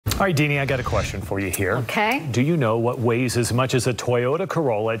All right, Deanie, I got a question for you here. Okay. Do you know what weighs as much as a Toyota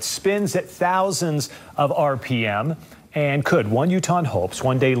Corolla? It spins at thousands of RPM. And could one Utah hopes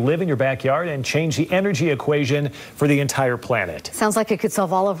one day live in your backyard and change the energy equation for the entire planet? Sounds like it could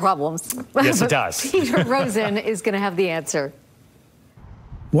solve all our problems. Yes, it does. Peter Rosen is going to have the answer.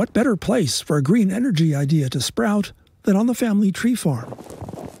 What better place for a green energy idea to sprout than on the family tree farm?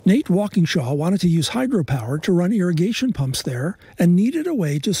 Nate Walkingshaw wanted to use hydropower to run irrigation pumps there and needed a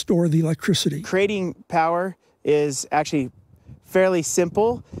way to store the electricity. Creating power is actually fairly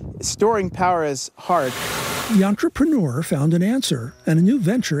simple. Storing power is hard. The entrepreneur found an answer and a new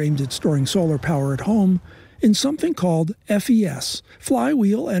venture aimed at storing solar power at home in something called FES,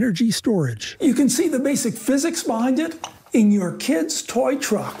 Flywheel Energy Storage. You can see the basic physics behind it in your kid's toy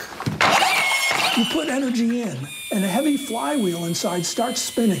truck. You put energy in, and a heavy flywheel inside starts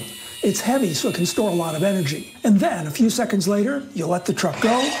spinning. It's heavy, so it can store a lot of energy. And then, a few seconds later, you let the truck go,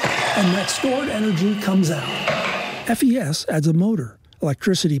 and that stored energy comes out. FES adds a motor.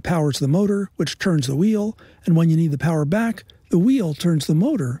 Electricity powers the motor, which turns the wheel, and when you need the power back, the wheel turns the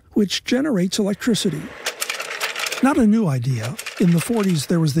motor, which generates electricity. Not a new idea. In the 40s,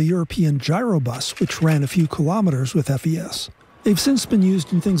 there was the European gyrobus, which ran a few kilometers with FES. They've since been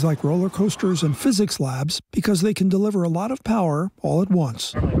used in things like roller coasters and physics labs because they can deliver a lot of power all at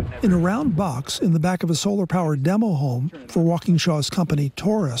once. In a round box in the back of a solar-powered demo home for Walkingshaw's company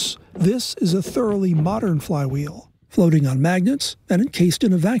Taurus, this is a thoroughly modern flywheel, floating on magnets and encased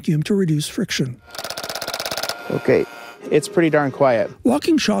in a vacuum to reduce friction. Okay, it's pretty darn quiet.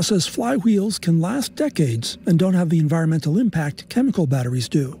 Walkingshaw says flywheels can last decades and don't have the environmental impact chemical batteries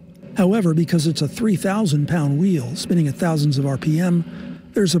do. However, because it's a 3,000-pound wheel spinning at thousands of RPM,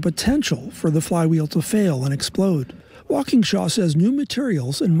 there's a potential for the flywheel to fail and explode. Walkingshaw says new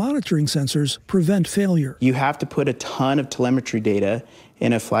materials and monitoring sensors prevent failure. You have to put a ton of telemetry data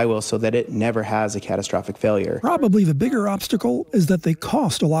in a flywheel so that it never has a catastrophic failure. Probably the bigger obstacle is that they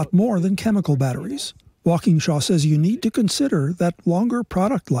cost a lot more than chemical batteries. Walkingshaw says you need to consider that longer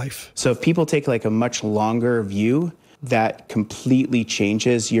product life. So if people take like a much longer view, that completely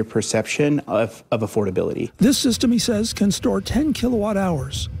changes your perception of affordability. This system, he says, can store 10 kilowatt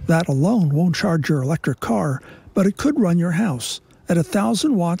hours. That alone won't charge your electric car, but it could run your house at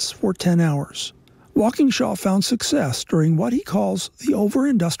 1,000 watts for 10 hours. Walkingshaw found success during what he calls the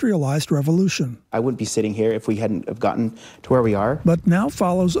over-industrialized revolution. I wouldn't be sitting here if we hadn't have gotten to where we are. But now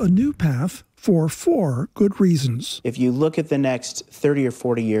follows a new path for 4 good reasons. If you look at the next 30 or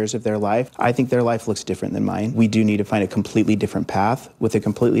 40 years of their life, I think their life looks different than mine. We do need to find a completely different path with a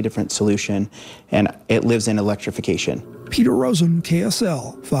completely different solution, and it lives in electrification. Peter Rosen,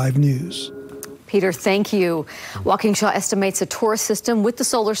 KSL 5 News. Peter, thank you. Walkingshaw estimates a Taurus system with the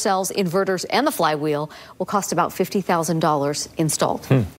solar cells, inverters, and the flywheel will cost about $50,000 installed.